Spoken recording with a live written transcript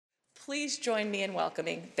Please join me in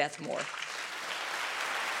welcoming Beth Moore.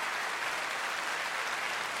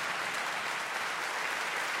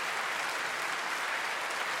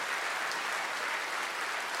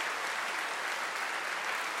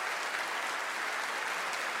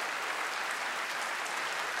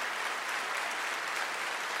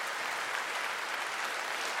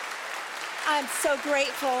 I'm so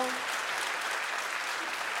grateful.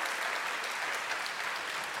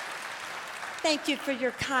 Thank you for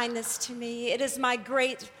your kindness to me. It is my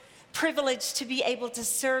great privilege to be able to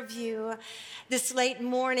serve you this late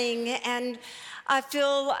morning, and I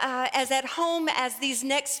feel as at home as these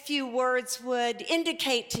next few words would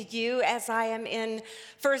indicate to you, as I am in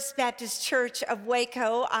First Baptist Church of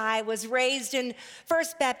Waco. I was raised in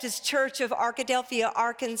First Baptist Church of Arkadelphia,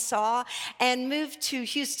 Arkansas, and moved to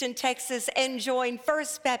Houston, Texas, and joined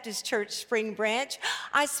First Baptist Church Spring Branch.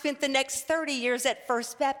 I spent the next 30 years at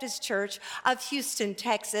First Baptist Church of Houston,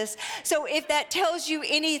 Texas. So if that tells you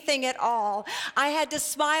anything at all, I had to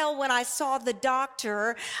smile when I saw the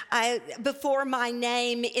doctor before my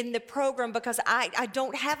name in the program, because I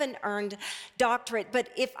don't have an earned doctorate, but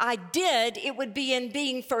if I did, it would be in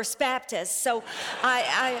being First Baptist. So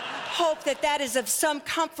I hope that is of some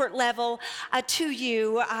comfort level to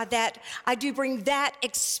you, that I do bring that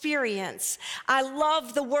experience. I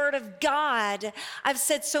love the Word of God. I've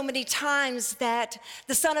said so many times that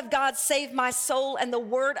the Son of God saved my soul and the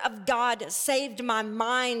Word of God saved my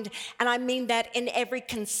mind, and I mean that in every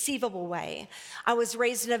conceivable way. I was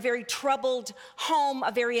raised in a very troubled home,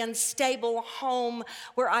 a very unstable home,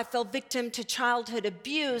 where I fell victim to childhood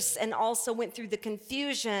abuse and also went through the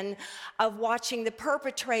confusion of watching the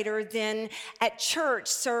perpetrator then at church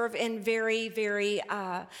serve in very, very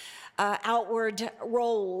outward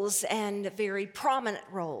roles and very prominent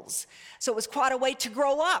roles. So it was quite a way to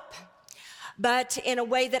grow up, but in a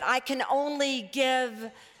way that I can only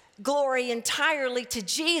give glory entirely to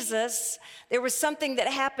Jesus. There was something that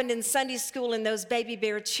happened in Sunday school in those baby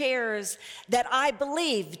bear chairs that I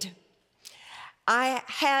believed. I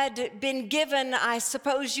had been given, I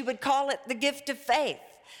suppose you would call it, the gift of faith,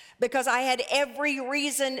 because I had every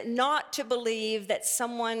reason not to believe that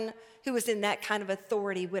someone who was in that kind of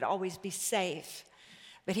authority would always be safe.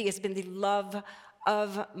 But he has been the love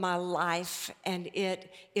of my life, and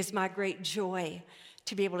it is my great joy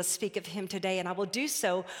to be able to speak of him today, and I will do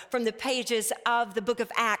so from the pages of the book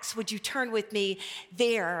of Acts. Would you turn with me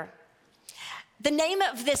there? The name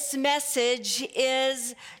of this message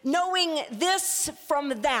is Knowing This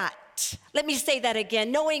from That. Let me say that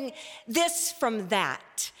again, knowing this from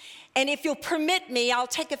that. And if you'll permit me, I'll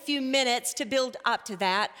take a few minutes to build up to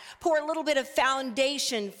that, pour a little bit of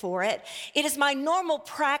foundation for it. It is my normal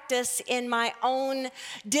practice in my own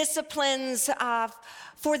disciplines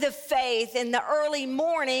for the faith. In the early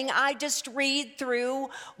morning, I just read through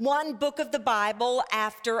one book of the Bible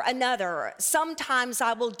after another. Sometimes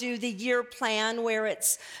I will do the year plan where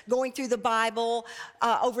it's going through the Bible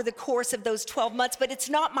over the course of those 12 months, but it's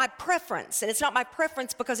not my preference. And it's not my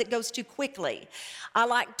preference because it goes too quickly. I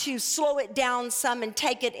like to slow it down some and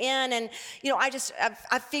take it in. And,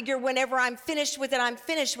 I figure whenever I'm finished with it, I'm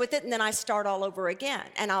finished with it, and then I start all over again.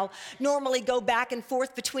 And I'll normally go back and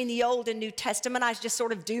forth between the Old and New Testament. I just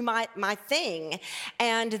sort of do my thing.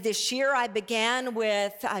 And this year I began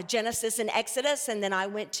with Genesis and Exodus, and then I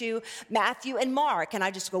went to Matthew and Mark, and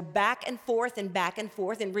I just go back and forth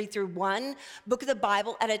and read through one book of the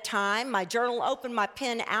Bible at a time. My journal open, my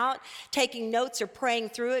pen out, taking notes or praying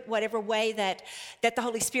through it, whatever way that the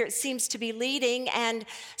Holy Spirit seems to be leading. And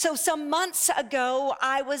so some months ago,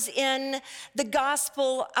 I was in the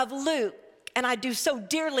Gospel of Luke, and I do so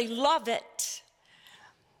dearly love it.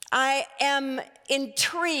 I am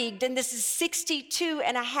intrigued, and this is 62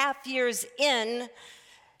 and a half years in,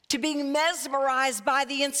 to being mesmerized by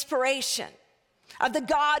the inspiration of the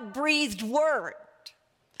God-breathed word.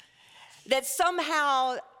 That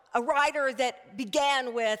somehow a writer that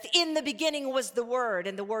began with, in the beginning was the Word,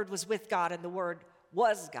 and the Word was with God, and the Word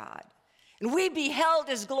was God. And we beheld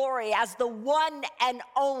his glory as the one and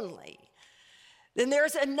only. Then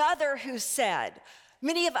there's another who said,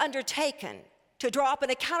 many have undertaken to draw up an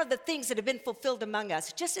account of the things that have been fulfilled among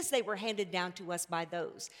us, just as they were handed down to us by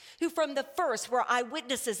those who from the first were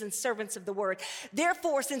eyewitnesses and servants of the word.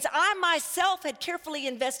 Therefore, since I myself had carefully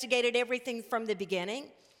investigated everything from the beginning,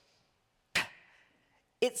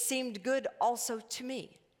 it seemed good also to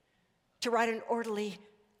me to write an orderly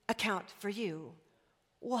account for you.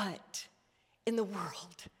 What in the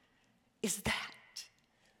world is that?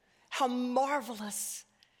 How marvelous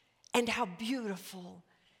and how beautiful.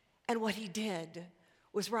 And what he did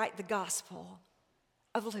was write the Gospel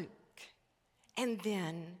of Luke. And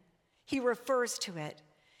then he refers to it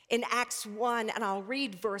in Acts 1, and I'll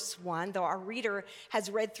read verse 1. Though our reader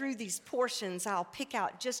has read through these portions, I'll pick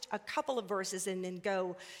out just a couple of verses and then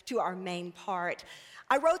go to our main part.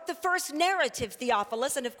 I wrote the first narrative,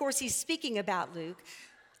 Theophilus, and of course he's speaking about Luke,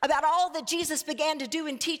 about all that Jesus began to do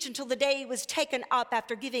and teach until the day he was taken up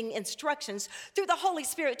after giving instructions through the Holy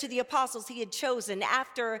Spirit to the apostles he had chosen.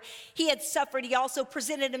 After he had suffered, he also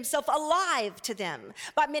presented himself alive to them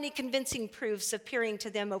by many convincing proofs, appearing to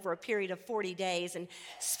them over a period of 40 days and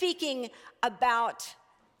speaking about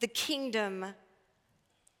the kingdom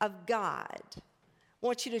of God. I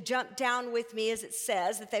want you to jump down with me as it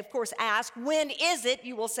says that they, of course, ask, when is it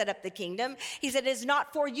you will set up the kingdom? He said, it is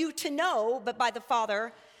not for you to know, but by the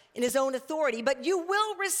Father in his own authority. But you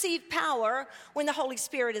will receive power when the Holy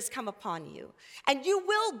Spirit has come upon you. And you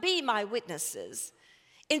will be my witnesses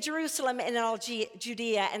in Jerusalem and in all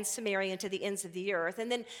Judea and Samaria and to the ends of the earth.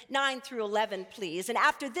 And then 9 through 11, please. And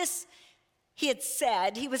after this, he had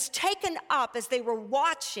said, he was taken up as they were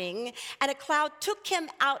watching, and a cloud took him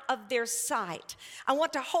out of their sight. I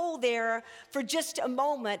want to hold there for just a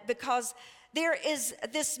moment because there is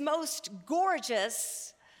this most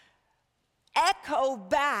gorgeous echo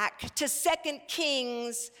back to 2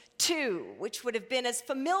 Kings 2, which would have been as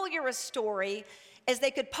familiar a story as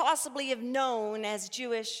they could possibly have known as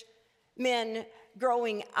Jewish men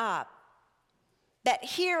growing up. That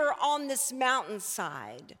here on this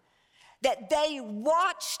mountainside, that they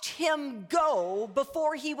watched him go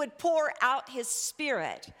before he would pour out his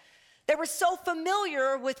Spirit. They were so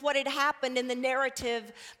familiar with what had happened in the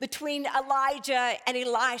narrative between Elijah and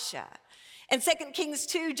Elisha. And 2 Kings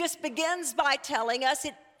 2 just begins by telling us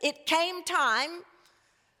it came time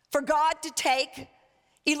for God to take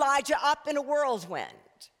Elijah up in a whirlwind.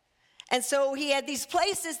 And so he had these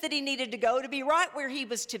places that he needed to go to be right where he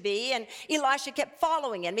was to be, and Elisha kept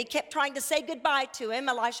following him. He kept trying to say goodbye to him.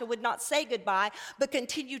 Elisha would not say goodbye, but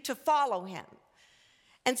continued to follow him.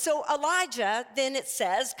 And so Elijah, then it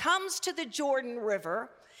says, comes to the Jordan River,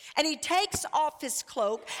 and he takes off his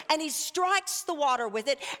cloak, and he strikes the water with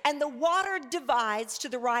it, and the water divides to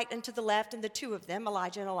the right and to the left, and the two of them,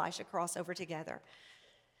 Elijah and Elisha, cross over together.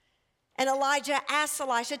 And Elijah asks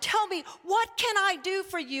Elisha, tell me, what can I do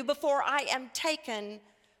for you before I am taken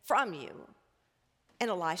from you? And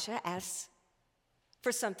Elisha asks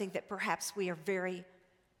for something that perhaps we are very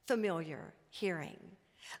familiar hearing.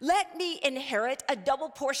 Let me inherit a double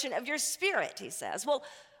portion of your Spirit, he says. Well,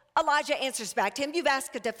 Elijah answers back to him, you've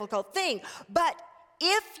asked a difficult thing, but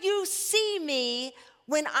if you see me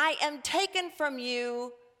when I am taken from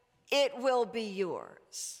you, it will be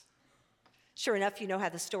yours. Sure enough, you know how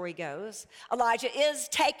the story goes. Elijah is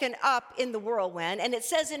taken up in the whirlwind, and it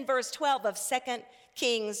says in verse 12 of 2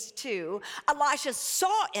 Kings 2, Elisha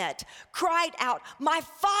saw it, cried out, my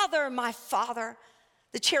father,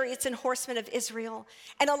 the chariots and horsemen of Israel.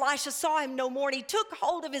 And Elisha saw him no more, and he took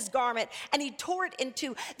hold of his garment, and he tore it in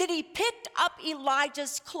two. Then he picked up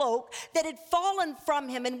Elijah's cloak that had fallen from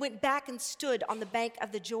him and went back and stood on the bank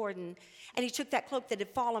of the Jordan. And he took that cloak that had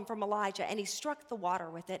fallen from Elijah, and he struck the water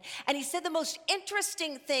with it. And he said the most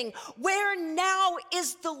interesting thing, where now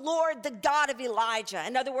is the Lord, the God of Elijah?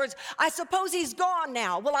 In other words, I suppose he's gone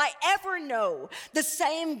now. Will I ever know the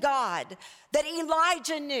same God that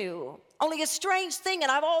Elijah knew? Only a strange thing,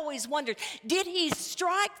 and I've always wondered, did he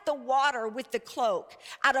strike the water with the cloak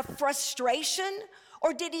out of frustration,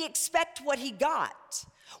 or did he expect what he got?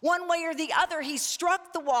 One way or the other, he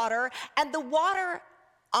struck the water, and the water,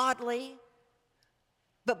 oddly,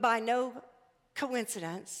 but by no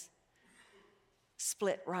coincidence,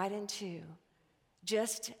 split right in two,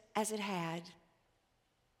 just as it had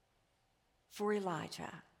for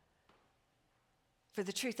Elijah. For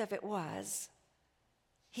the truth of it was,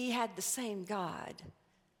 he had the same God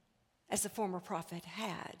as the former prophet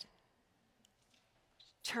had.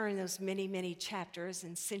 Turn those many, many chapters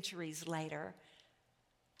and centuries later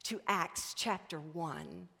to Acts chapter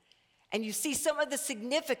 1. And you see some of the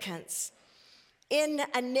significance in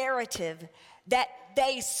a narrative that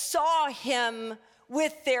they saw him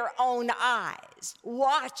with their own eyes,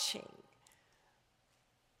 watching.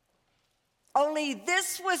 Only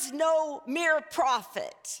this was no mere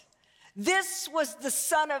prophet. This was the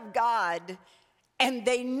Son of God, and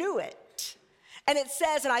they knew it. And it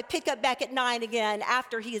says, and I pick up back at 9 again,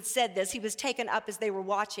 after he had said this, he was taken up as they were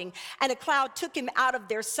watching, and a cloud took him out of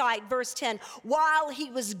their sight. Verse 10, while he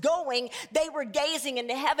was going, they were gazing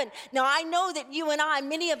into heaven. Now, I know that you and I,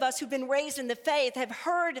 many of us who've been raised in the faith, have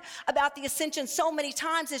heard about the ascension so many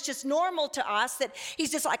times, it's just normal to us that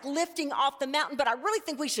he's just like lifting off the mountain, but I really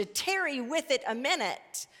think we should tarry with it a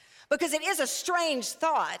minute, because it is a strange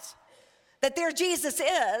thought that there Jesus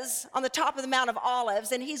is on the top of the Mount of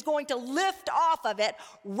Olives, and he's going to lift off of it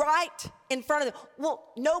right in front of them. Well,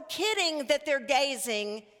 no kidding that they're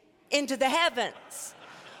gazing into the heavens.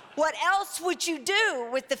 What else would you do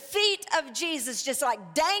with the feet of Jesus just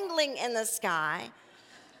like dangling in the sky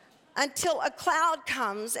until a cloud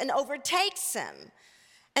comes and overtakes him?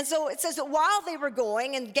 And so it says that while they were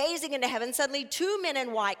going and gazing into heaven, suddenly two men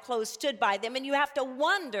in white clothes stood by them, and you have to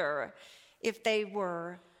wonder if they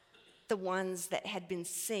were the ones that had been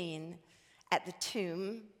seen at the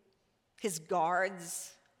tomb, his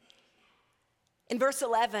guards. In verse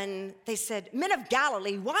 11, they said, "Men of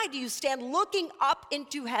Galilee, why do you stand looking up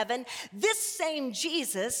into heaven? This same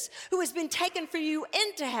Jesus who has been taken for you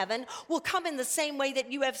into heaven will come in the same way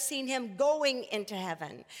that you have seen him going into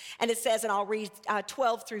heaven." And it says, and I'll read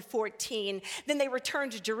 12 through 14, "Then they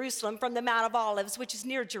returned to Jerusalem from the Mount of Olives, which is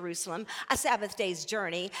near Jerusalem, a Sabbath day's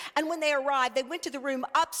journey. And when they arrived, they went to the room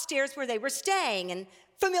upstairs where they were staying." And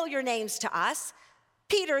familiar names to us: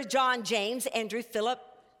 Peter, John, James, Andrew, Philip,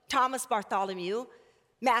 Thomas, Bartholomew,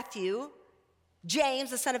 Matthew, James,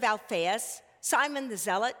 the son of Alphaeus, Simon the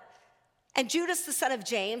Zealot, and Judas, the son of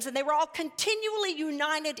James. And they were all continually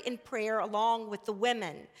united in prayer along with the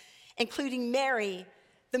women, including Mary,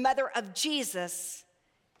 the mother of Jesus,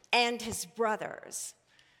 and his brothers.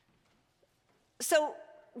 So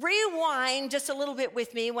rewind just a little bit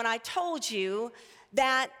with me when I told you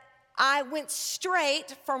that I went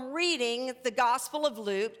straight from reading the Gospel of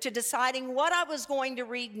Luke to deciding what I was going to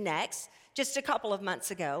read next just a couple of months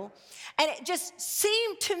ago. And it just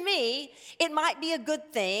seemed to me it might be a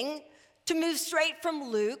good thing to move straight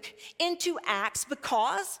from Luke into Acts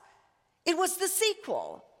because it was the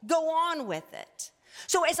sequel. Go on with it.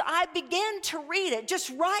 So as I began to read it, just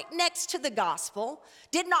right next to the gospel,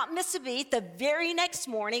 did not miss a beat, the very next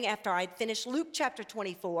morning after I'd finished Luke chapter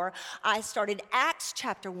 24, I started Acts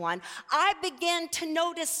chapter 1, I began to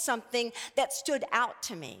notice something that stood out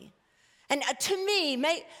to me. And to me,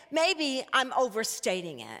 maybe I'm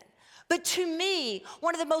overstating it, but to me,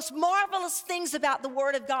 one of the most marvelous things about the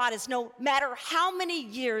Word of God is no matter how many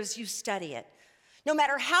years you study it, no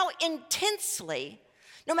matter how intensely,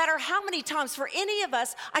 no matter how many times, for any of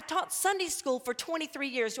us, I taught Sunday school for 23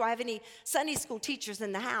 years. Do I have any Sunday school teachers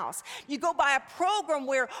in the house? You go by a program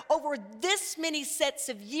where over this many sets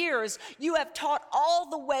of years, you have taught all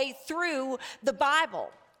the way through the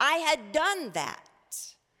Bible. I had done that.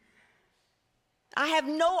 I have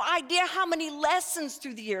no idea how many lessons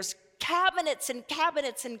through the years, cabinets and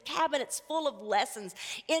cabinets and cabinets full of lessons,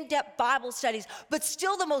 in-depth Bible studies, but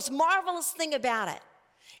still the most marvelous thing about it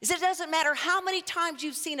is it doesn't matter how many times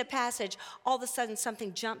you've seen a passage, all of a sudden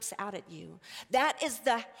something jumps out at you. That is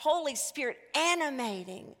the Holy Spirit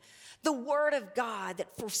animating the Word of God,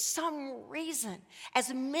 that for some reason,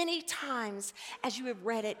 as many times as you have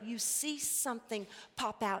read it, you see something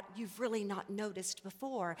pop out you've really not noticed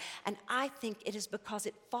before. And I think it is because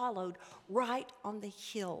it followed right on the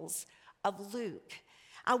heels of Luke.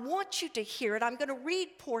 I want you to hear it. I'm going to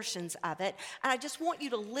read portions of it, and I just want you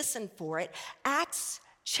to listen for it. Acts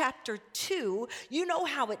chapter 2, you know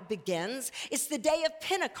how it begins. It's the day of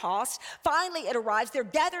Pentecost. Finally, it arrives. They're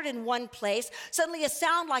gathered in one place. Suddenly, a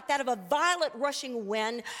sound like that of a violent rushing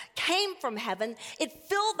wind came from heaven. It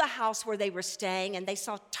filled the house where they were staying, and they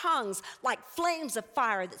saw tongues like flames of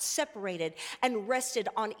fire that separated and rested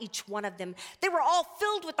on each one of them. They were all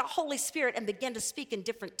filled with the Holy Spirit and began to speak in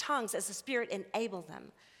different tongues as the Spirit enabled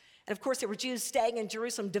them. And of course, there were Jews staying in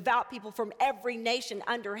Jerusalem, devout people from every nation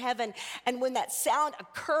under heaven. And when that sound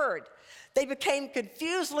occurred, they became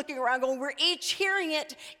confused, looking around, going, we're each hearing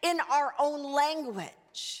it in our own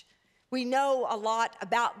language. We know a lot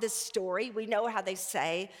about this story. We know how they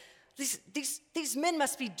say, these men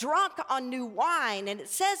must be drunk on new wine. And it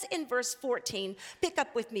says in verse 14, pick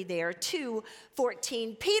up with me there,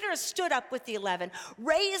 2:14, Peter stood up with the 11,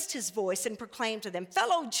 raised his voice and proclaimed to them,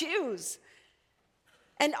 fellow Jews,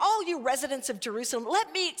 and all you residents of Jerusalem,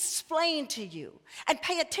 let me explain to you and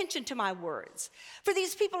pay attention to my words. For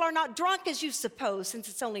these people are not drunk as you suppose, since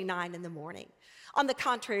it's only 9 a.m. On the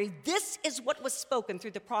contrary, this is what was spoken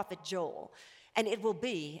through the prophet Joel, and it will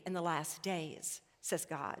be in the last days, says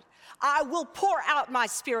God. I will pour out my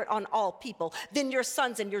Spirit on all people. Then your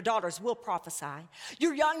sons and your daughters will prophesy.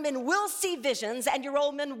 Your young men will see visions, and your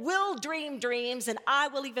old men will dream dreams, and I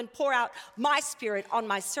will even pour out my Spirit on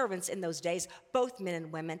my servants in those days, both men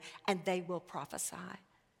and women, and they will prophesy.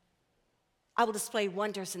 I will display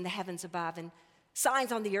wonders in the heavens above and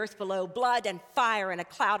Signs on the earth below, blood and fire and a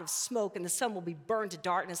cloud of smoke, and the sun will be burned to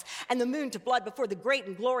darkness and the moon to blood before the great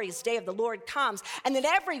and glorious day of the Lord comes, and that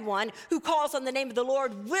everyone who calls on the name of the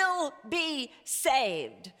Lord will be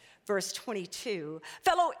saved. Verse 22,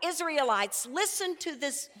 fellow Israelites, listen to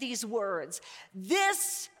these words.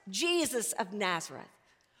 This Jesus of Nazareth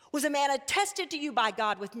was a man attested to you by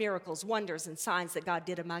God with miracles, wonders, and signs that God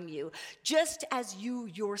did among you, just as you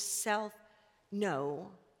yourself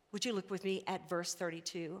know. Would you look with me at verse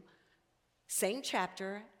 32? Same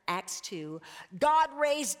chapter, Acts 2. God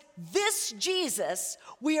raised this Jesus.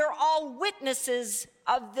 We are all witnesses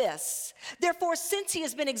of this. Therefore, since he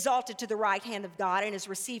has been exalted to the right hand of God and has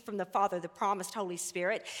received from the Father the promised Holy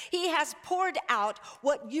Spirit, he has poured out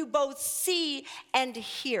what you both see and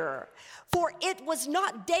hear. For it was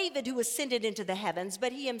not David who ascended into the heavens,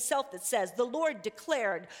 but he himself that says, the Lord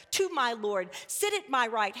declared to my Lord, sit at my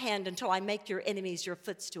right hand until I make your enemies your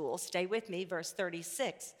footstool. Stay with me, verse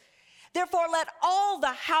 36. Therefore, let all the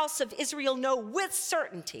house of Israel know with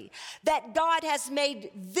certainty that God has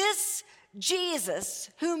made this Jesus,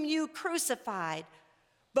 whom you crucified,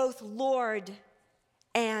 both Lord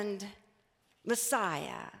and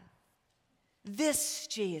Messiah. This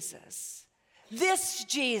Jesus, this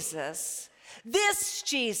Jesus, this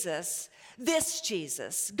Jesus, this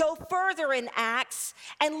Jesus. Go further in Acts,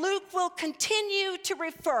 and Luke will continue to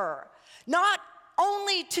refer not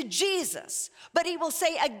only to Jesus, but he will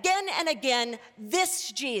say again and again,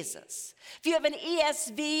 this Jesus. If you have an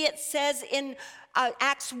ESV, it says in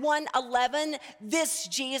Acts 1:11, this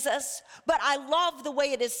Jesus. But I love the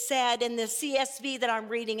way it is said in the CSV that I'm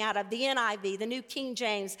reading out of, the NIV, the New King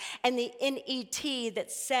James, and the NET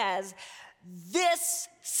that says, this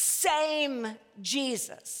same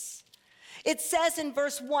Jesus. It says in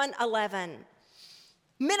verse 1:11,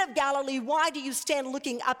 men of Galilee, why do you stand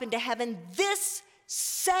looking up into heaven? This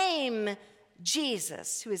same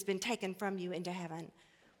Jesus who has been taken from you into heaven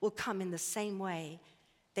will come in the same way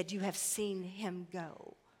that you have seen him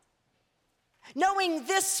go. Knowing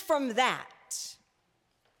this from that,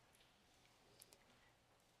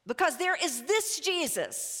 because there is this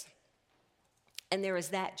Jesus and there is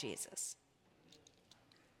that Jesus.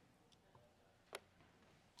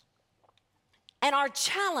 And our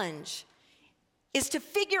challenge is to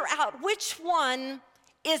figure out which one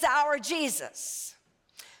is our Jesus.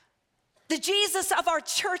 The Jesus of our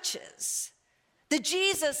churches, the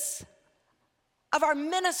Jesus of our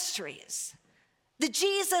ministries, the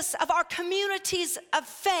Jesus of our communities of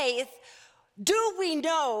faith. Do we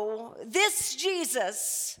know this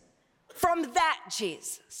Jesus from that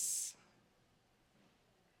Jesus?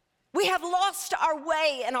 We have lost our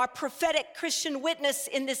way in our prophetic Christian witness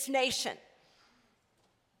in this nation.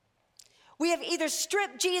 We have either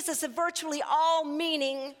stripped Jesus of virtually all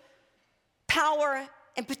meaning, power,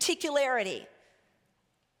 and particularity,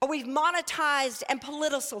 or we've monetized and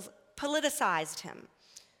politicized him.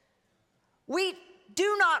 We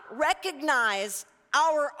do not recognize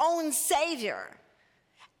our own Savior,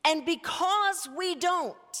 and because we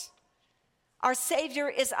don't, our Savior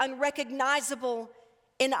is unrecognizable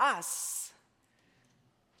in us.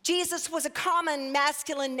 Jesus was a common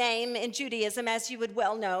masculine name in Judaism, as you would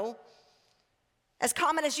well know, as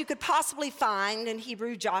common as you could possibly find in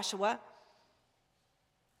Hebrew Joshua.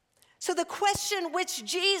 So the question which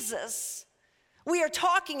Jesus we are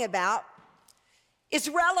talking about is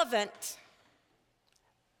relevant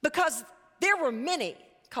because there were many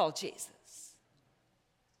called Jesus.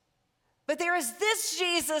 But there is this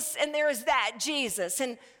Jesus and there is that Jesus.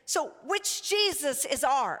 And so which Jesus is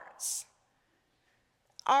ours?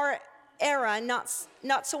 Our era,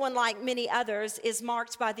 not so unlike many others, is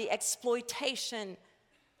marked by the exploitation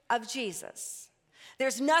of Jesus.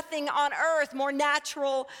 There's nothing on earth more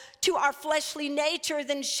natural to our fleshly nature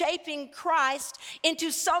than shaping Christ into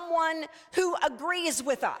someone who agrees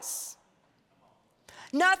with us.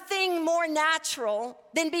 Nothing more natural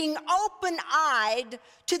than being open-eyed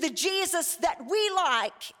to the Jesus that we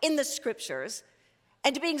like in the scriptures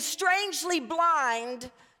and to being strangely blind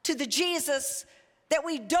to the Jesus that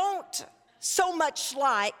we don't so much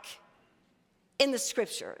like in the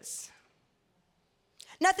scriptures.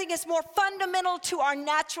 Nothing is more fundamental to our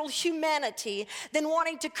natural humanity than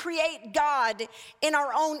wanting to create God in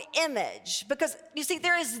our own image. Because, you see,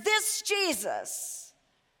 there is this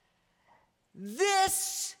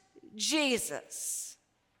Jesus,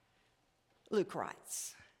 Luke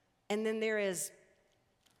writes. And then there is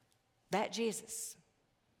that Jesus.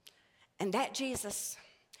 And that Jesus,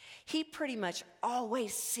 he pretty much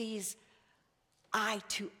always sees eye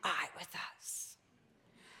to eye with us.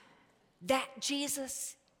 That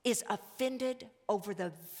Jesus is offended over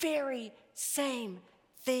the very same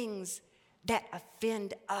things that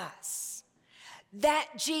offend us. That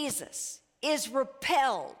Jesus is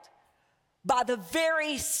repelled by the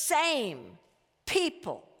very same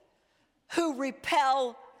people who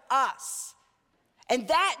repel us. And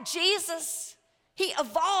that Jesus, he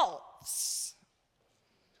evolves.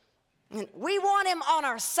 And we want him on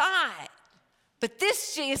our side, but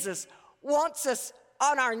this Jesus wants us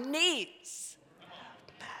on our knees.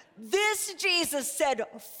 This Jesus said,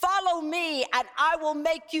 "Follow me and I will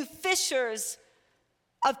make you fishers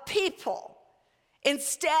of people."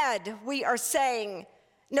 Instead, we are saying,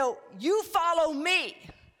 no, you follow me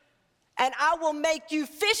and I will make you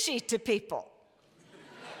fishy to people.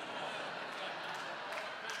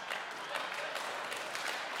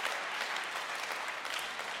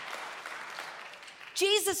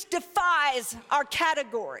 Jesus defies our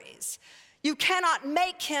categories. You cannot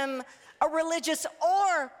make him a religious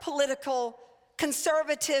or political,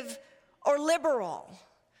 conservative or liberal.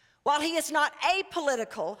 While he is not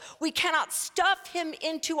apolitical, we cannot stuff him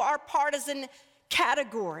into our partisan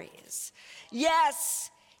categories.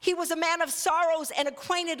 Yes, he was a man of sorrows and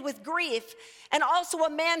acquainted with grief, and also a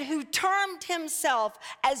man who termed himself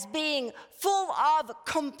as being full of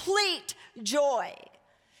complete joy.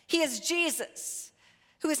 He is Jesus,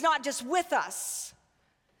 who is not just with us.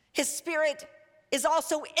 His Spirit is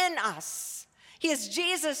also in us. He is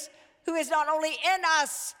Jesus who is not only in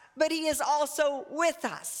us, but he is also with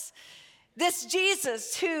us. This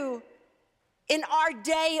Jesus who in our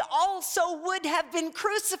day also would have been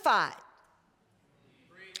crucified.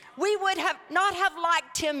 We would have not have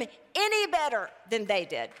liked him any better than they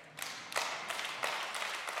did.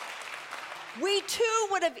 We too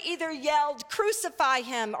would have either yelled, "Crucify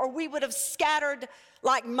him," or we would have scattered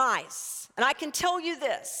like mice. And I can tell you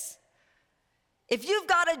this, if you've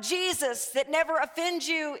got a Jesus that never offends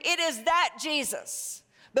you, it is that Jesus,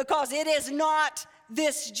 because it is not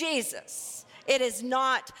this Jesus. It is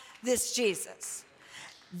not this Jesus.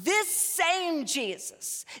 This same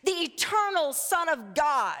Jesus, the eternal Son of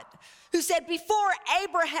God, who said, "Before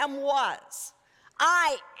Abraham was,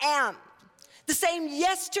 I am," the same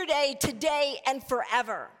yesterday, today, and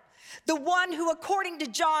forever. The one who, according to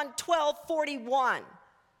John 12:41,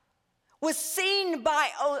 was seen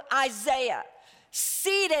by Isaiah,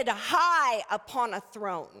 seated high upon a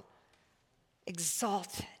throne,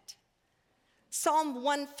 exalted. Psalm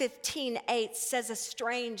 115:8 says a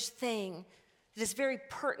strange thing that is very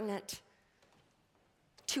pertinent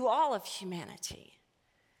to all of humanity.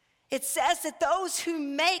 It says that those who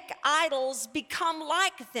make idols become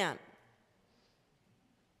like them.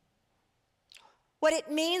 What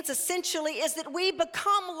it means essentially is that we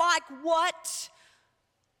become like what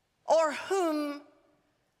or whom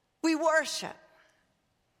we worship.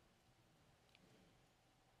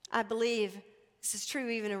 I believe this is true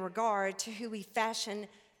even in regard to who we fashion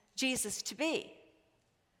Jesus to be,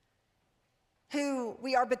 who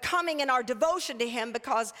we are becoming in our devotion to him,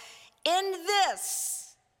 because in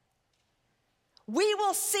this, we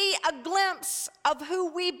will see a glimpse of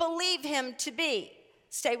who we believe him to be.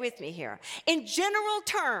 Stay with me here. In general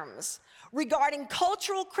terms, regarding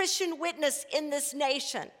cultural Christian witness in this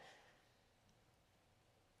nation,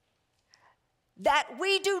 that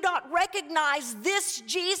we do not recognize this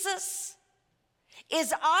Jesus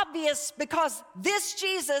is obvious, because this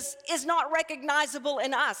Jesus is not recognizable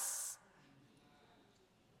in us.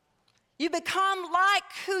 You become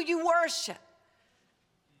like who you worship.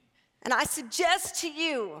 And I suggest to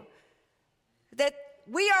you that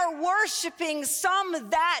we are worshiping some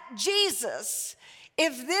that Jesus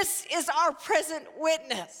if this is our present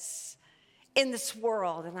witness in this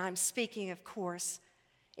world. And I'm speaking, of course,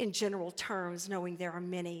 in general terms, knowing there are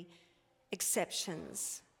many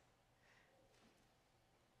exceptions.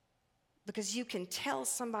 Because you can tell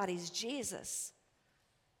somebody's Jesus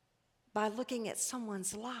by looking at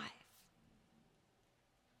someone's life,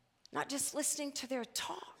 not just listening to their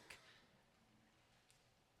talk.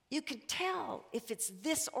 You can tell if it's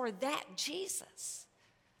this or that Jesus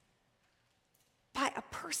by a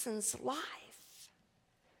person's life.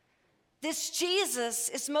 This Jesus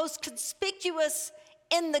is most conspicuous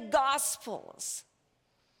in the Gospels.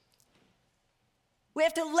 We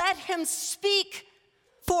have to let him speak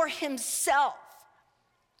for himself.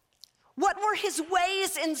 What were his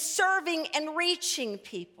ways in serving and reaching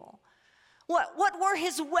people? What were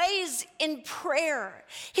his ways in prayer?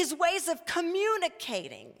 His ways of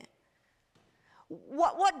communicating?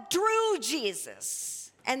 What drew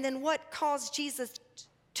Jesus? And then what caused Jesus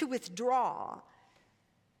to withdraw?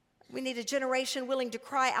 We need a generation willing to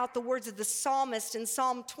cry out the words of the psalmist in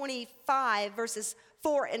Psalm 25, verses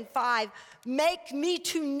 4 and 5. "Make me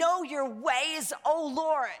to know your ways, O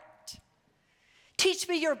Lord. Teach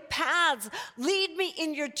me your paths. Lead me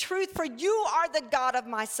in your truth, for you are the God of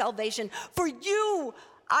my salvation. For you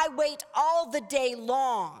I wait all the day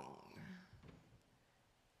long.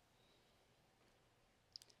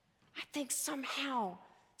 I think somehow,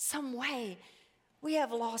 some way, we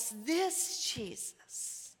have lost this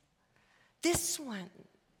Jesus, this one,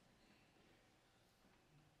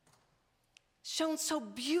 shown so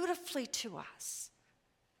beautifully to us,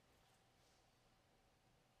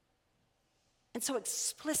 and so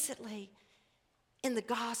explicitly in the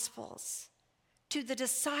Gospels. To the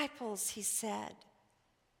disciples, he said,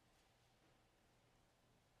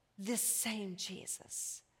 this same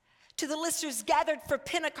Jesus. To the listeners gathered for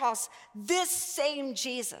Pentecost, this same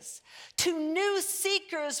Jesus. To new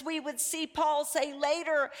seekers, we would see Paul say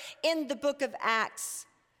later in the book of Acts,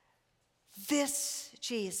 this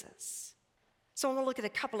Jesus. So I'm going to look at a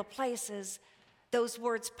couple of places those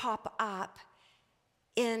words pop up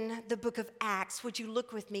in the book of Acts. Would you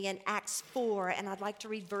look with me in Acts 4, and I'd like to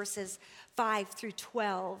read verses 5 through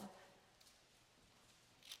 12.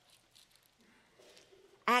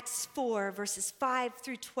 Acts 4, verses 5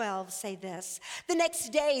 through 12 say this. The next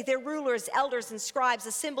day, their rulers, elders, and scribes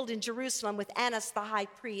assembled in Jerusalem with Annas the high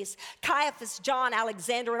priest, Caiaphas, John,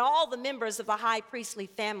 Alexander, and all the members of the high priestly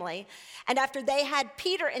family. And after they had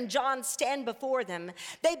Peter and John stand before them,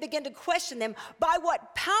 they began to question them, by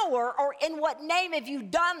what power or in what name have you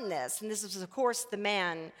done this? And this was, of course, the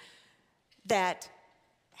man that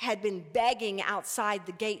had been begging outside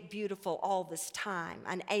the gate beautiful all this time,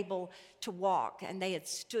 unable to walk, and they had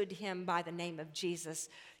stood him by the name of Jesus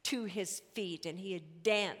to his feet, and he had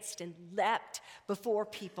danced and leapt before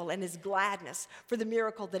people in his gladness for the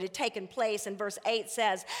miracle that had taken place. And verse 8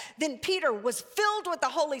 says, then Peter was filled with the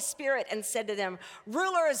Holy Spirit and said to them,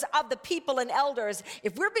 rulers of the people and elders,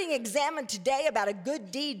 if we're being examined today about a good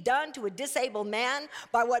deed done to a disabled man,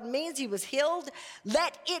 by what means he was healed,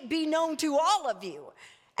 let it be known to all of you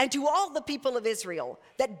and to all the people of Israel,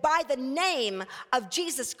 that by the name of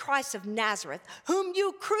Jesus Christ of Nazareth, whom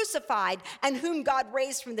you crucified and whom God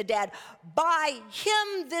raised from the dead, by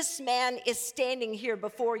him this man is standing here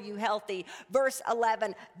before you healthy. Verse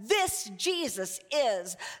 11, this Jesus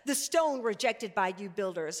is the stone rejected by you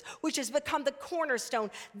builders, which has become the cornerstone.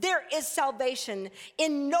 There is salvation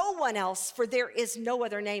in no one else, for there is no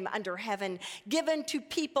other name under heaven given to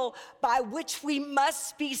people by which we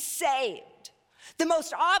must be saved. The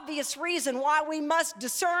most obvious reason why we must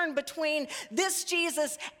discern between this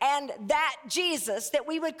Jesus and that Jesus that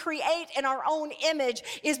we would create in our own image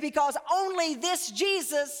is because only this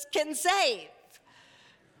Jesus can save.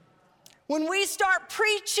 When we start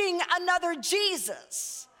preaching another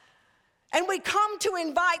Jesus and we come to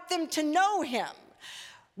invite them to know him,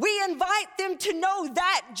 we invite them to know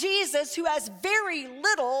that Jesus who has very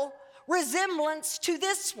little resemblance to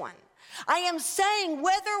this one. I am saying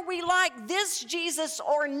whether we like this Jesus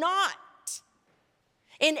or not,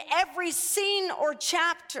 in every scene or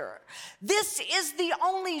chapter, this is the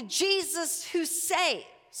only Jesus who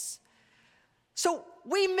saves. So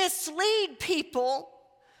we mislead people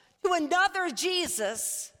to another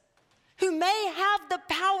Jesus who may have the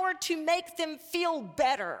power to make them feel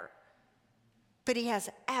better, but he has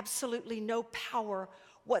absolutely no power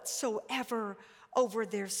whatsoever over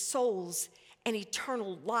their souls and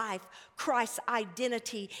eternal life. Christ's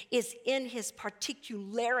identity is in his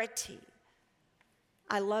particularity.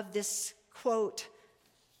 I love this quote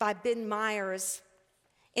by Ben Myers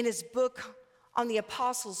in his book on the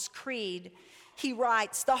Apostles' Creed. He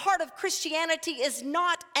writes, the heart of Christianity is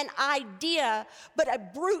not an idea, but a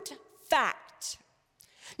brute fact.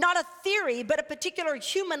 Not a theory, but a particular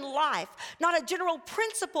human life. Not a general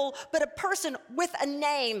principle, but a person with a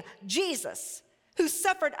name, Jesus, who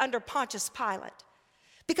suffered under Pontius Pilate.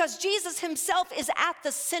 Because Jesus himself is at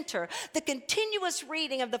the center. The continuous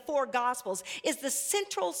reading of the four Gospels is the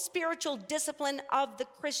central spiritual discipline of the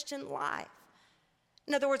Christian life.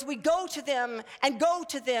 In other words, we go to them and go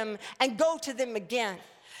to them and go to them again.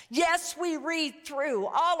 Yes, we read through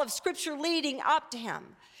all of Scripture leading up to him,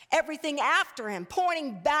 everything after him,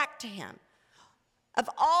 pointing back to him, of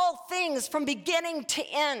all things from beginning to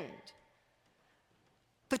end.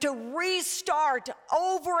 But to restart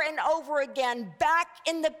over and over again back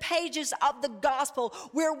in the pages of the gospel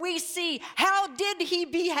where we see how did he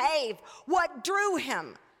behave, what drew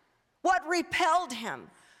him, what repelled him,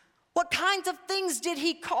 what kinds of things did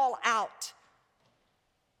he call out,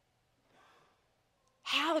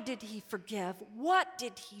 how did he forgive, what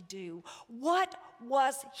did he do, what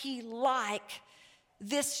was he like,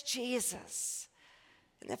 this Jesus.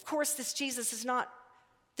 And of course, this Jesus is not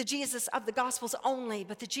the Jesus of the Gospels only,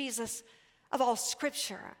 but the Jesus of all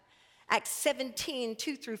Scripture. Acts 17,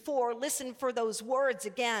 2-4. Listen for those words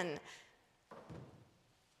again.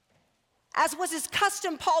 As was his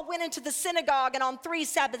custom, Paul went into the synagogue, and on 3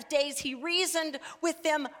 Sabbath days he reasoned with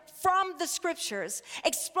them from the scriptures,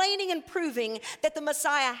 explaining and proving that the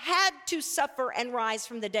Messiah had to suffer and rise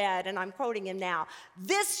from the dead. And I'm quoting him now.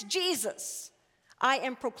 This Jesus I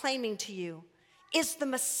am proclaiming to you is the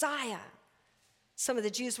Messiah. Some of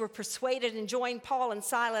the Jews were persuaded and joined Paul and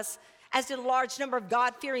Silas, as did a large number of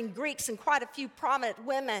God-fearing Greeks and quite a few prominent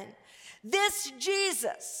women. This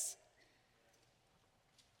Jesus,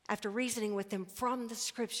 after reasoning with them from the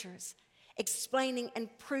scriptures, explaining and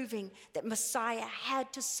proving that Messiah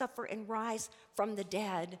had to suffer and rise from the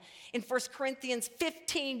dead. In 1 Corinthians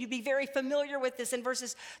 15, you'd be very familiar with this. In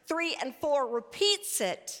verses 3 and 4, repeats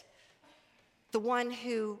it. The one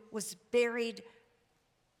who was buried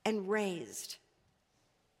and raised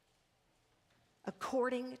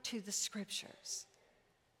according to the scriptures.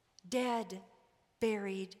 Dead,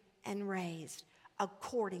 buried, and raised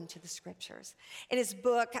according to the scriptures. In his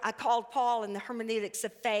book, called Paul and the Hermeneutics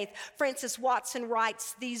of Faith, Francis Watson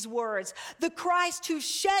writes these words: the Christ who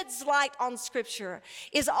sheds light on scripture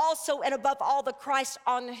is also and above all the Christ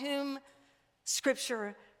on whom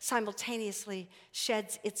scripture simultaneously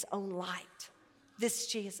sheds its own light. This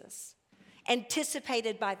Jesus,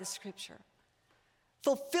 anticipated by the scripture,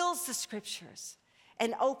 fulfills the scriptures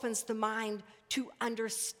and opens the mind to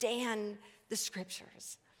understand the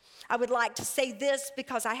scriptures. I would like to say this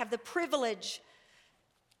because I have the privilege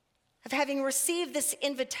of having received this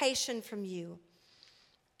invitation from you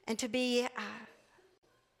and to be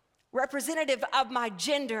representative of my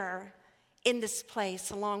gender in this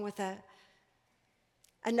place, along with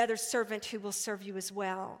another servant who will serve you as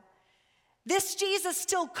well. This Jesus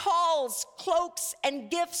still calls, cloaks, and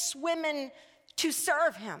gifts women to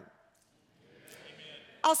serve him. Amen.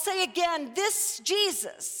 I'll say again, this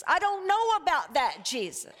Jesus, I don't know about that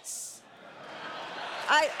Jesus.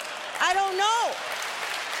 I don't know.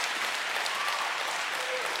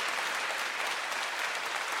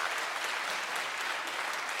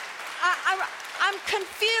 I'm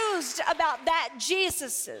confused about that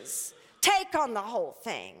Jesus's take on the whole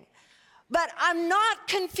thing. But I'm not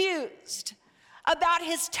confused about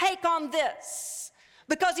his take on this,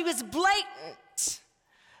 because he was blatant.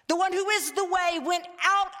 The one who is the way went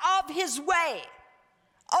out of his way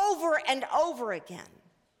over and over again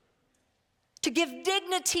to give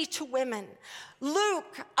dignity to women.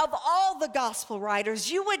 Luke, of all the gospel writers,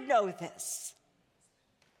 you would know this.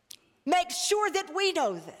 Make sure that we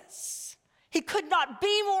know this. He could not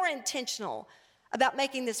be more intentional about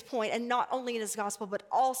making this point, and not only in his gospel, but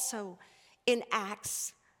also in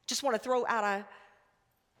Acts. Just want to throw out a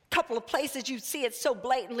couple of places you see it so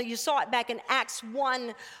blatantly. You saw it back in Acts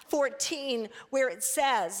 1:14, where it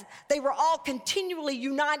says, they were all continually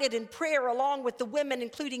united in prayer along with the women,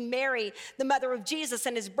 including Mary, the mother of Jesus,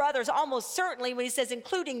 and his brothers. Almost certainly when he says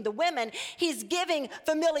including the women, he's giving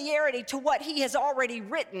familiarity to what he has already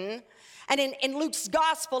written. And in Luke's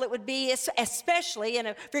gospel, it would be especially in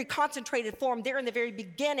a very concentrated form there in the very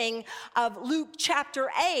beginning of Luke chapter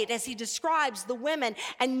 8, as he describes the women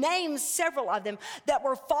and names several of them that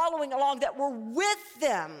were following along, that were with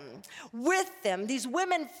them, these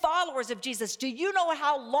women followers of Jesus. Do you know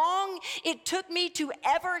how long it took me to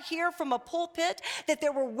ever hear from a pulpit that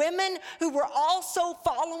there were women who were also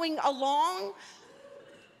following along,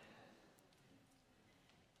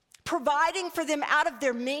 providing for them out of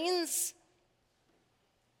their means?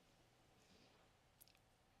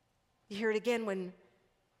 You hear it again when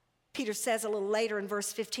Peter says a little later in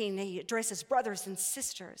verse 15, he addresses brothers and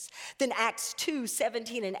sisters. Then Acts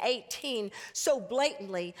 2:17 and 18, so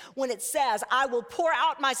blatantly when it says, I will pour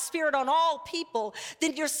out my spirit on all people,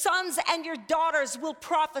 then your sons and your daughters will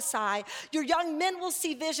prophesy, your young men will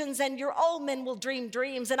see visions, and your old men will dream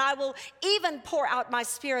dreams, and I will even pour out my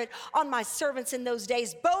spirit on my servants in those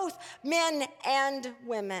days, both men and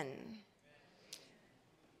women.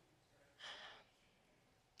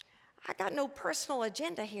 I got no personal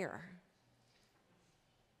agenda here.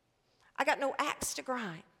 I got no axe to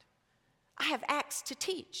grind. I have axe to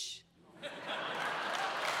teach.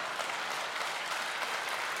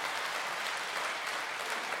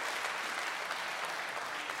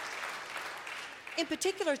 In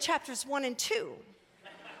particular, chapters 1 and 2.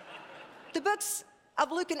 The books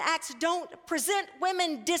of Luke and Acts don't present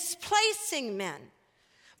women displacing men,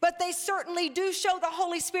 but they certainly do show the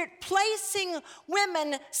Holy Spirit placing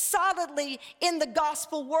women solidly in the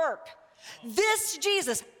gospel work. This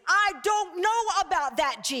Jesus, I don't know about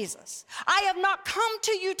that Jesus. I have not come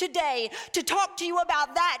to you today to talk to you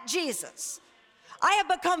about that Jesus. I have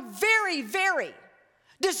become very, very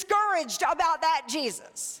discouraged about that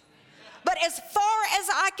Jesus. But as far as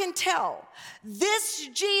I can tell, this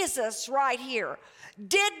Jesus right here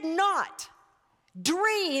did not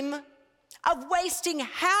dream of wasting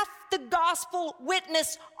half the gospel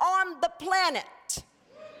witness on the planet.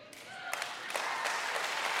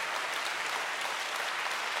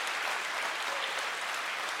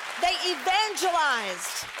 They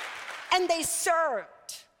evangelized and they served.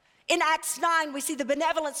 In Acts 9, we see the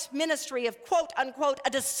benevolence ministry of, quote unquote, a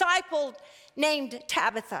disciple named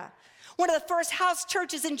Tabitha. One of the first house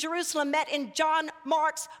churches in Jerusalem met in John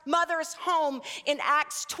Mark's mother's home in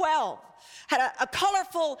Acts 12. Had a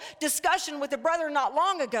colorful discussion with a brother not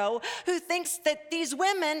long ago who thinks that these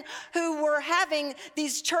women who were having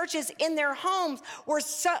these churches in their homes were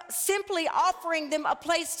simply offering them a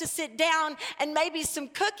place to sit down and maybe some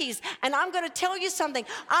cookies. And I'm going to tell you something.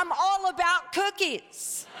 I'm all about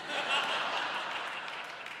cookies.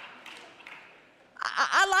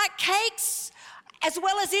 I like cakes as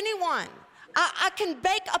well as anyone. I can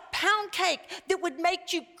bake a pound cake that would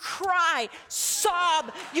make you cry,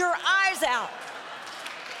 sob your eyes out.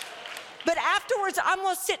 But afterwards, I'm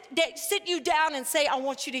going to sit you down and say, I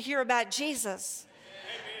want you to hear about Jesus.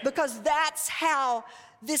 Because that's how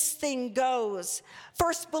this thing goes.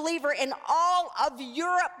 First believer in all of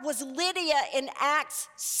Europe was Lydia in Acts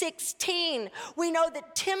 16. We know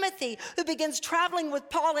that Timothy, who begins traveling with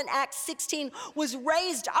Paul in Acts 16, was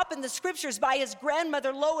raised up in the scriptures by his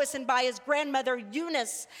grandmother Lois and by his grandmother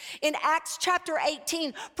Eunice. In Acts chapter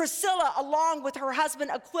 18, Priscilla, along with her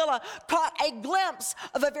husband Aquila, caught a glimpse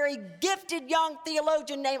of a very gifted young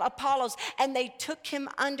theologian named Apollos, and they took him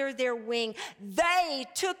under their wing. They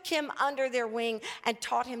took him under their wing and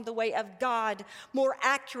taught him the way of God more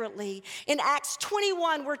accurately. In Acts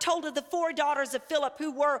 21, we're told of the 4 daughters of Philip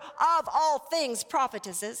who were of all things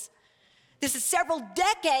prophetesses. This is several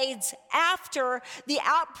decades after the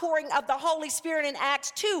outpouring of the Holy Spirit in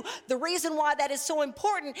Acts 2. The reason why that is so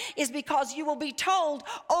important is because you will be told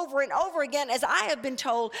over and over again, as I have been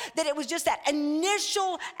told, that it was just that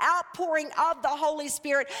initial outpouring of the Holy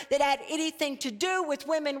Spirit that had anything to do with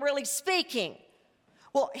women really speaking.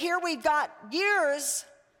 Well, here we've got years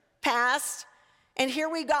past, and here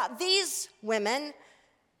we got these women,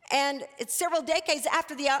 and it's several decades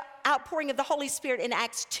after the outpouring of the Holy Spirit in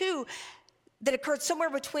Acts 2 that occurred somewhere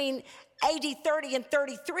between AD 30 and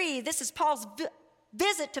 33. This is Paul's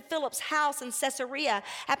visit to Philip's house in Caesarea,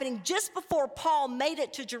 happening just before Paul made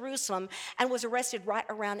it to Jerusalem and was arrested right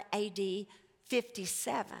around AD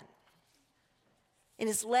 57. In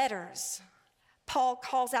his letters, Paul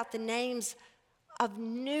calls out the names of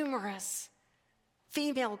numerous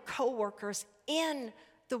female co-workers in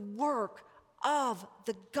the work of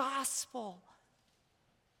the gospel.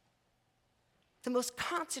 The most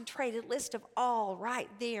concentrated list of all right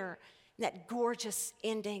there in that gorgeous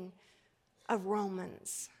ending of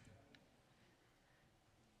Romans.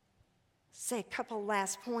 Say a couple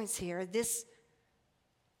last points here. This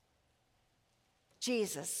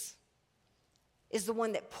Jesus is the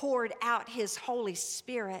one that poured out his Holy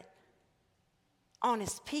Spirit on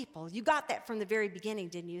his people. You got that from the very beginning,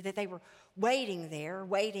 didn't you? That they were waiting there,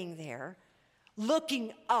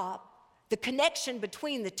 looking up. The connection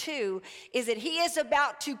between the two is that he is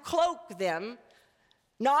about to cloak them,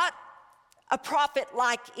 not a prophet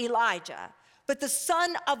like Elijah, but the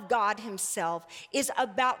Son of God himself is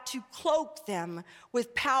about to cloak them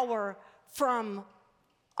with power from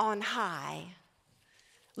on high.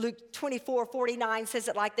 Luke 24:49 says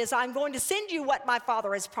it like this: I'm going to send you what my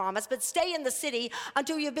Father has promised, but stay in the city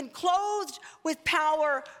until you've been clothed with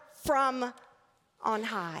power from on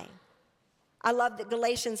high. I love that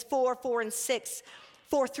Galatians 4 through 6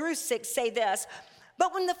 say this: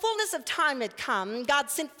 but when the fullness of time had come, God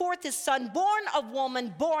sent forth his Son, born of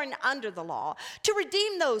woman, born under the law, to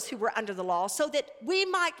redeem those who were under the law, so that we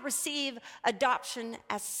might receive adoption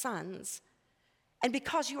as sons. And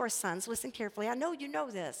because you are sons, listen carefully, I know you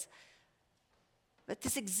know this, but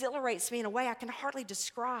this exhilarates me in a way I can hardly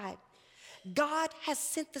describe. God has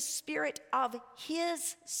sent the Spirit of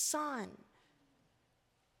his Son,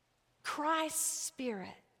 Christ's Spirit,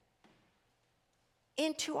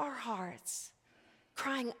 into our hearts,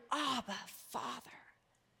 crying, Abba, Father.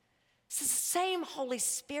 This is the same Holy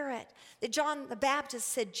Spirit that John the Baptist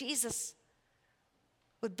said Jesus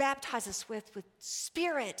would baptize us with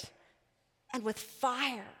Spirit and with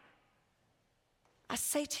fire. I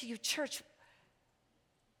say to you, church,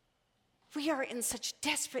 we are in such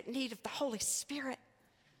desperate need of the Holy Spirit.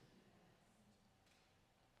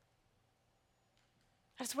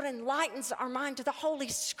 That's what enlightens our mind to the Holy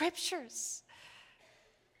Scriptures.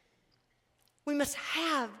 We must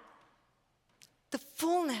have the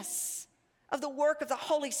fullness of the work of the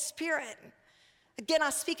Holy Spirit. Again, I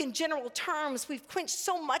speak in general terms. We've quenched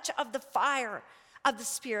so much of the fire of the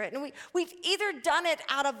Spirit. And we've either done it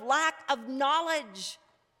out of lack of knowledge,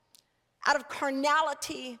 out of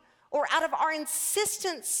carnality, or out of our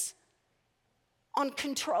insistence on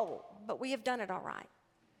control. But we have done it all right.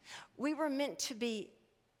 We were meant to be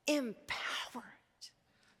empowered,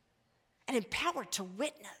 and empowered to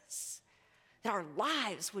witness, that our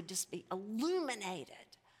lives would just be illuminated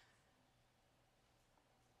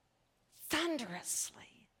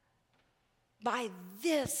thunderously by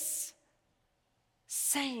this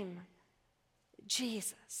same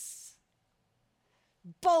Jesus,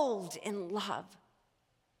 bold in love,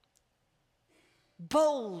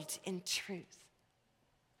 bold in truth,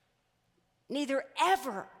 neither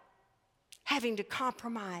ever having to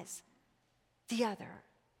compromise the other.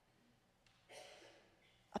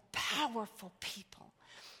 A powerful people.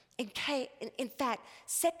 In fact,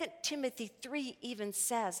 2 Timothy 3 even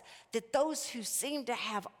says that those who seem to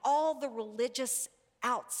have all the religious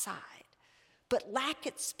outside but lack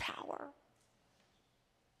its power,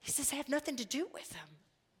 he says, have nothing to do with them.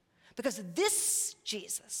 Because this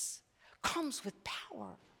Jesus comes with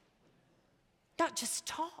power, not just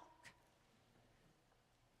talk.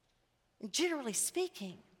 And generally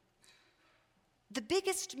speaking, the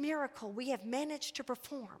biggest miracle we have managed to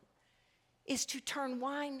perform is to turn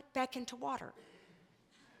wine back into water.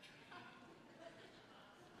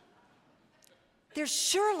 There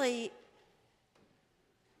surely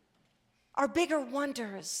are bigger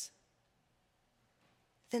wonders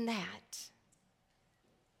than that.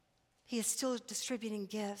 He is still distributing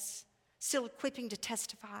gifts, still equipping to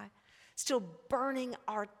testify, still burning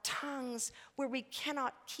our tongues where we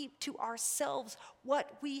cannot keep to ourselves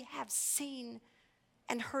what we have seen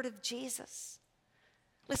and heard of Jesus.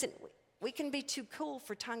 Listen, we can be too cool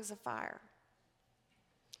for tongues of fire.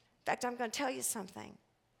 In fact, I'm going to tell you something.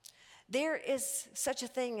 There is such a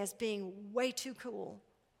thing as being way too cool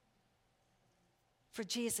for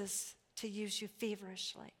Jesus to use you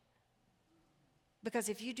feverishly. Because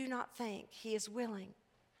if you do not think he is willing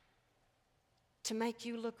to make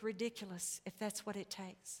you look ridiculous, if that's what it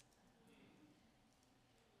takes,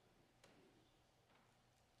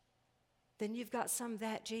 then you've got some of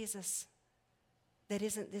that Jesus that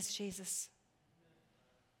isn't this Jesus.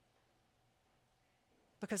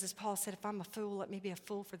 Because as Paul said, if I'm a fool, let me be a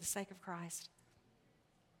fool for the sake of Christ.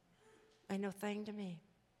 Ain't no thing to me.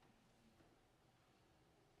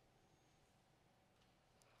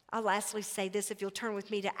 I'll lastly say this, if you'll turn with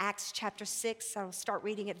me to Acts chapter 6, I'll start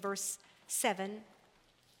reading at verse 7.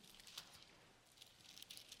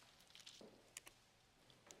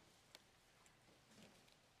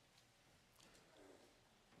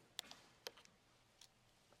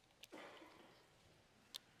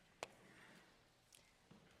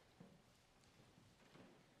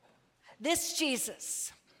 This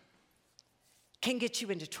Jesus can get you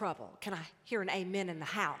into trouble. Can I hear an amen in the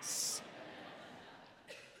house?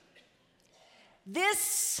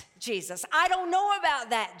 This Jesus, I don't know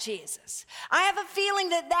about that Jesus. I have a feeling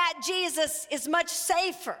that that Jesus is much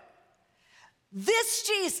safer. This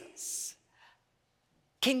Jesus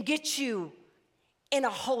can get you in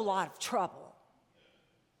a whole lot of trouble.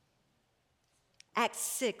 Acts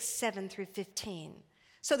 6, 7 through 15.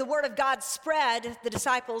 So the word of God spread, the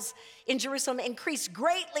disciples in Jerusalem increased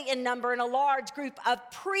greatly in number, and a large group of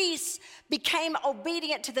priests became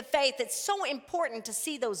obedient to the faith. It's so important to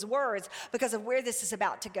see those words because of where this is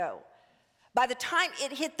about to go. By the time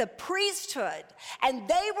it hit the priesthood and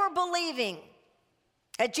they were believing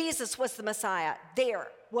that Jesus was the Messiah, there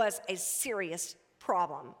was a serious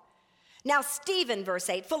problem. Now Stephen, verse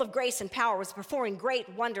 8, full of grace and power, was performing great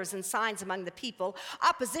wonders and signs among the people.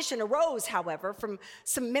 Opposition arose, however, from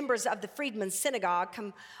some members of the freedmen's synagogue,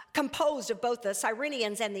 composed of both the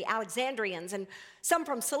Cyrenians and the Alexandrians, and some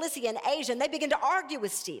from Cilicia and Asia, and they began to argue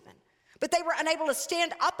with Stephen. But they were unable to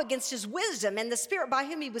stand up against his wisdom and the spirit by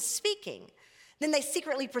whom he was speaking. Then they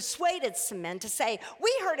secretly persuaded some men to say,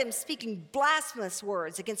 we heard him speaking blasphemous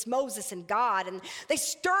words against Moses and God. And they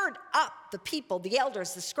stirred up the people, the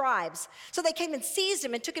elders, the scribes. So they came and seized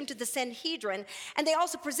him and took him to the Sanhedrin. And they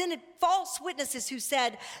also presented false witnesses who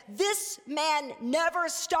said, this man never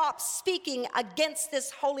stopped speaking against this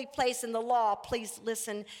holy place in the law. Please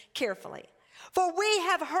listen carefully. For we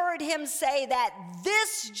have heard him say that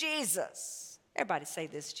this Jesus, everybody say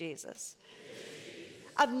this Jesus,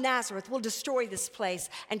 of Nazareth will destroy this place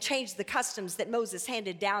and change the customs that Moses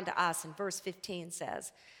handed down to us. And verse 15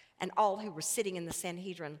 says, and all who were sitting in the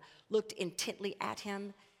Sanhedrin looked intently at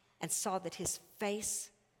him and saw that his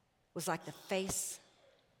face was like the face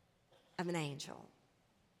of an angel.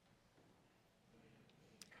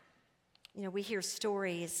 You know, we hear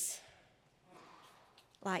stories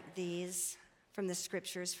like these from the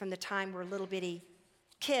scriptures, from the time we're little bitty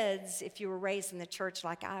kids, if you were raised in the church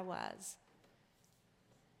like I was.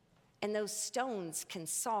 And those stones can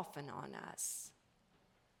soften on us.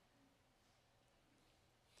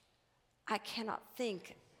 I cannot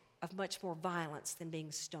think of much more violence than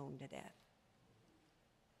being stoned to death.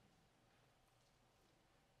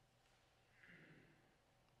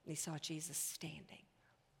 He saw Jesus standing.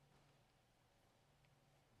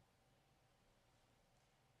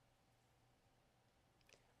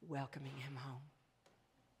 Welcoming him home.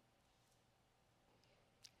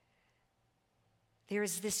 There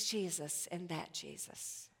is this Jesus and that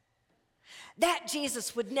Jesus. That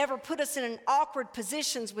Jesus would never put us in awkward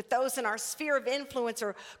positions with those in our sphere of influence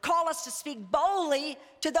or call us to speak boldly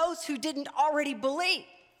to those who didn't already believe.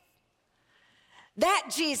 That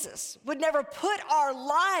Jesus would never put our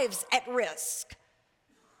lives at risk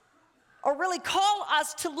or really call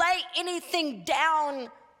us to lay anything down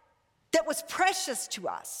that was precious to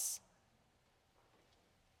us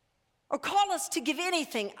or call us to give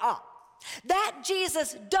anything up. That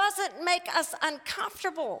Jesus doesn't make us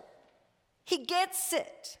uncomfortable. He gets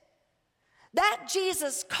it. That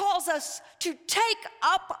Jesus calls us to take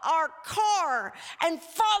up our car and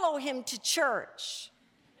follow him to church.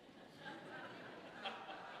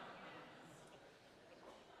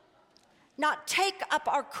 Not take up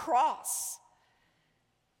our cross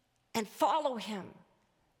and follow him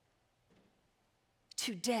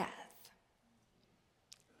to death.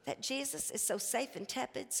 That Jesus is so safe and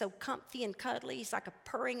tepid, so comfy and cuddly, he's like a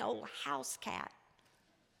purring old house cat.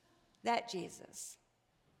 That Jesus.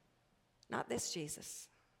 Not this Jesus.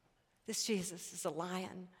 This Jesus is a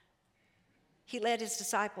lion. He led his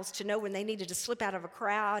disciples to know when they needed to slip out of a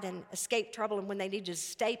crowd and escape trouble and when they needed to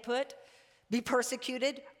stay put, be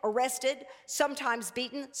persecuted, arrested, sometimes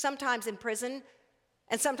beaten, sometimes in prison,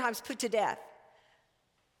 and sometimes put to death.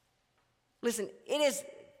 Listen, it is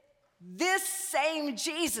this same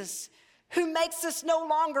Jesus who makes us no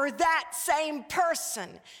longer that same person.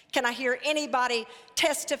 Can I hear anybody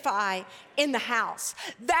testify in the house?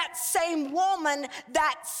 That same woman,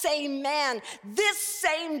 that same man, this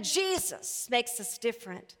same Jesus makes us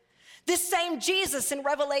different. This same Jesus in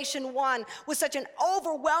Revelation 1 was such an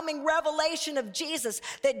overwhelming revelation of Jesus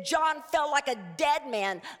that John felt like a dead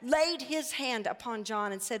man, laid his hand upon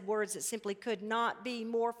John and said words that simply could not be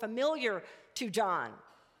more familiar to John.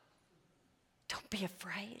 Don't be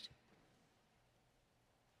afraid.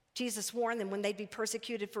 Jesus warned them when they'd be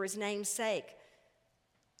persecuted for his name's sake.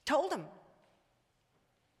 Told them.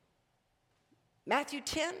 Matthew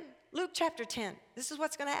 10, Luke chapter 10. This is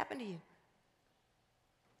what's going to happen to you.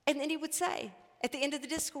 And then he would say at the end of the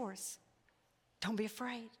discourse, don't be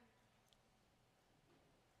afraid.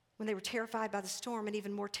 When they were terrified by the storm and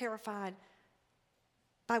even more terrified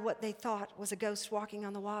by what they thought was a ghost walking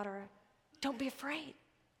on the water, don't be afraid.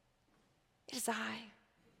 It is I.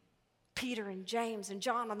 Peter and James and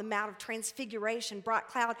John on the Mount of Transfiguration, bright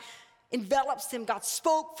cloud envelops them. God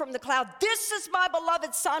spoke from the cloud, "This is my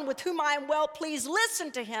beloved Son with whom I am well pleased.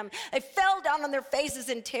 Listen to him." They fell down on their faces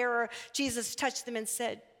in terror. Jesus touched them and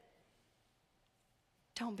said,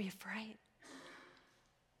 don't be afraid.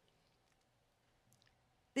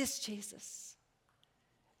 This Jesus,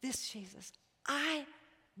 I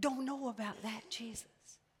don't know about that Jesus,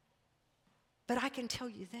 but I can tell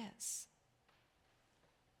you this.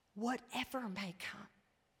 Whatever may come,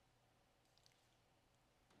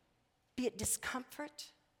 be it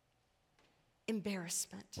discomfort,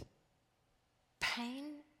 embarrassment,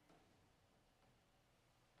 pain,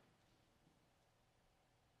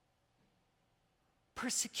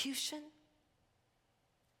 persecution,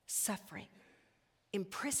 suffering,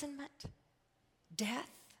 imprisonment, death,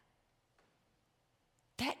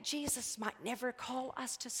 that Jesus might never call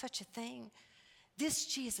us to such a thing. This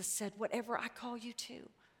Jesus said, whatever I call you to,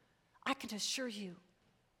 I can assure you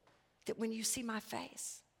that when you see my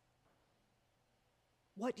face,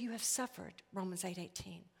 what you have suffered, Romans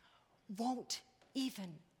 8:18, won't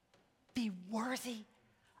even be worthy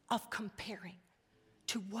of comparing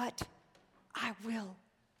to what I will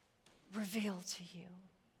reveal to you.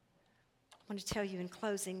 I want to tell you in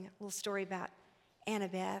closing a little story about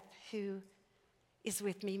Annabeth, who is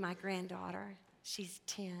with me, my granddaughter. She's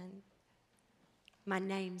 10, my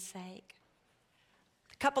namesake.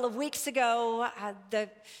 A couple of weeks ago, the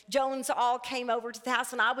Jones all came over to the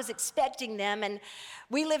house, and I was expecting them. And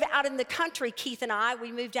we live out in the country, Keith and I.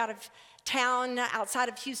 We moved out of town outside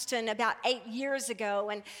of Houston about 8 years ago,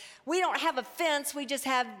 and we don't have a fence, we just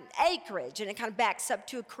have acreage, and it kind of backs up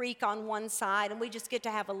to a creek on one side, and we just get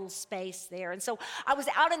to have a little space there. And so I was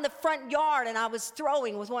out in the front yard, and I was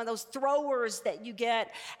throwing with one of those throwers that you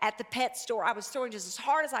get at the pet store. I was throwing just as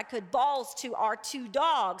hard as I could balls to our 2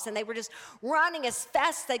 dogs, and they were just running as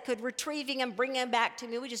fast as they could, retrieving them, bringing them back to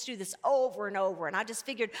me. We just do this over and over, and I just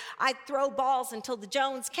figured I'd throw balls until the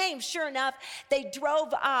Jones came. Sure enough, they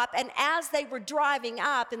drove up, and as they were driving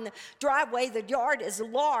up in the driveway, the yard is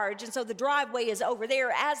large, and so the driveway is over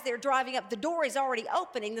there. As they're driving up, the door is already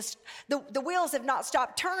opening. The wheels have not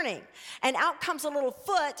stopped turning, and out comes a little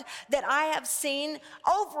foot that I have seen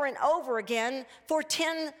over and over again for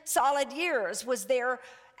 10 solid years. Was there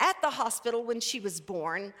at the hospital when she was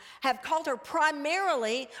born, have called her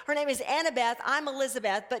primarily, her name is Annabeth, I'm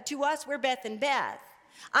Elizabeth, but to us, we're Beth and Beth.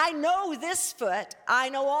 I know this foot. I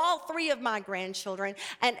know all 3 of my grandchildren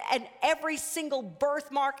and every single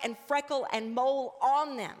birthmark and freckle and mole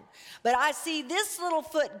on them. But I see this little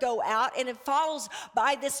foot go out, and it follows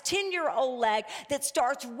by this 10-year-old leg that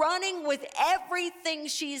starts running with everything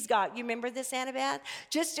she's got. You remember this, Annabeth?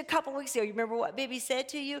 Just a couple weeks ago, you remember what Bibi said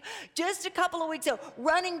to you? Just a couple of weeks ago,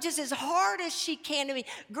 running just as hard as she can to me,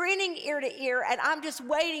 grinning ear to ear, and I'm just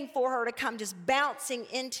waiting for her to come just bouncing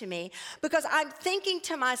into me, because I'm thinking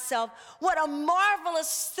to myself, what a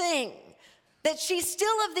marvelous thing that she's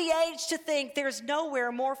still of the age to think there's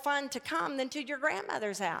nowhere more fun to come than to your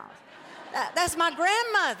grandmother's house. That's my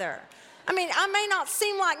grandmother. I mean, I may not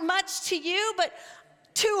seem like much to you, but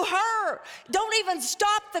to her, don't even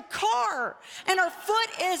stop the car. And her foot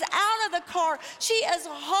is out of the car. She is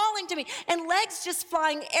hauling to me, and legs just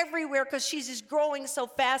flying everywhere because she's just growing so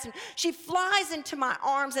fast. And she flies into my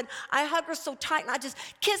arms, and I hug her so tight, and I just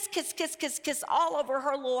kiss, kiss, kiss, kiss, kiss all over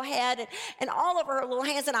her little head and all over her little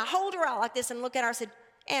hands. And I hold her out like this and look at her. I said,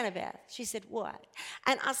 Annabeth. She said, what?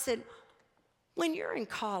 And I said, when you're in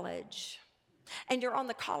college and you're on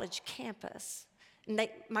the college campus, and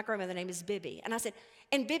my grandmother's name is Bibi, and I said,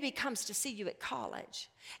 and Bibi comes to see you at college,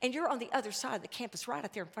 and you're on the other side of the campus right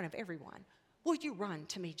out there in front of everyone, will you run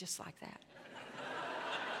to me just like that?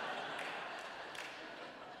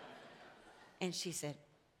 And she said,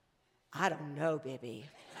 I don't know, Bibi.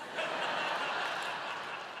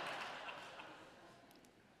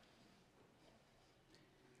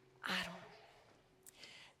 I don't.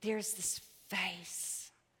 There's this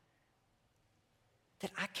face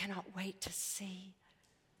that I cannot wait to see,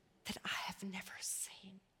 that I have never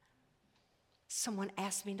seen. Someone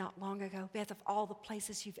asked me not long ago, Beth, of all the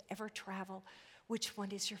places you've ever traveled, which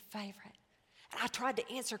one is your favorite? And I tried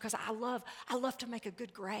to answer because I love to make a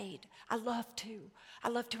good grade. I love to. I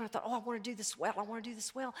thought, I want to do this well. I want to do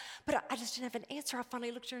this well. But I just didn't have an answer. I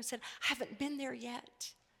finally looked at her and said, I haven't been there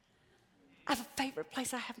yet. I have a favorite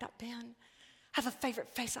place I have not been. I have a favorite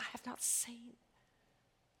face I have not seen.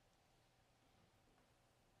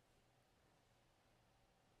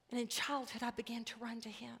 And in childhood, I began to run to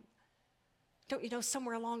him. Don't you know,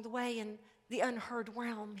 somewhere along the way in the unheard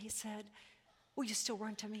realm, he said, will you still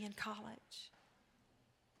run to me in college?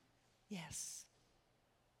 Yes.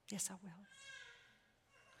 Yes, I will.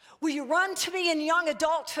 Will you run to me in young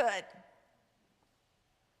adulthood?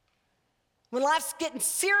 When life's getting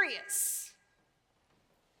serious.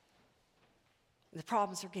 The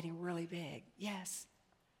problems are getting really big. Yes.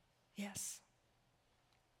 Yes.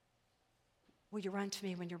 Will you run to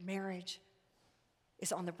me when your marriage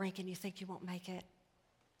is on the brink and you think you won't make it?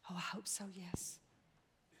 Oh, I hope so, yes.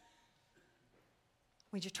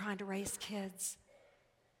 When you're trying to raise kids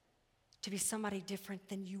to be somebody different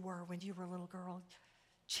than you were when you were a little girl,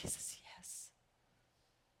 Jesus, yes.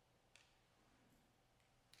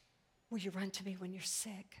 Will you run to me when you're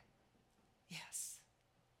sick? Yes.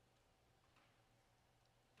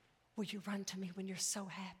 Will you run to me when you're so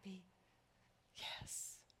happy? Yes.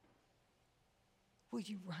 Will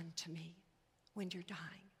you run to me when you're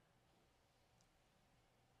dying?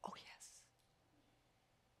 Oh, yes.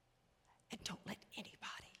 And don't let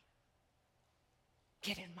anybody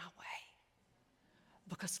get in my way.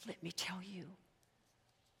 Because let me tell you,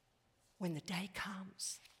 when the day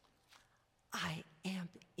comes, I am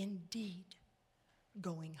indeed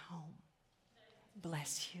going home.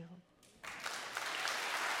 Bless you.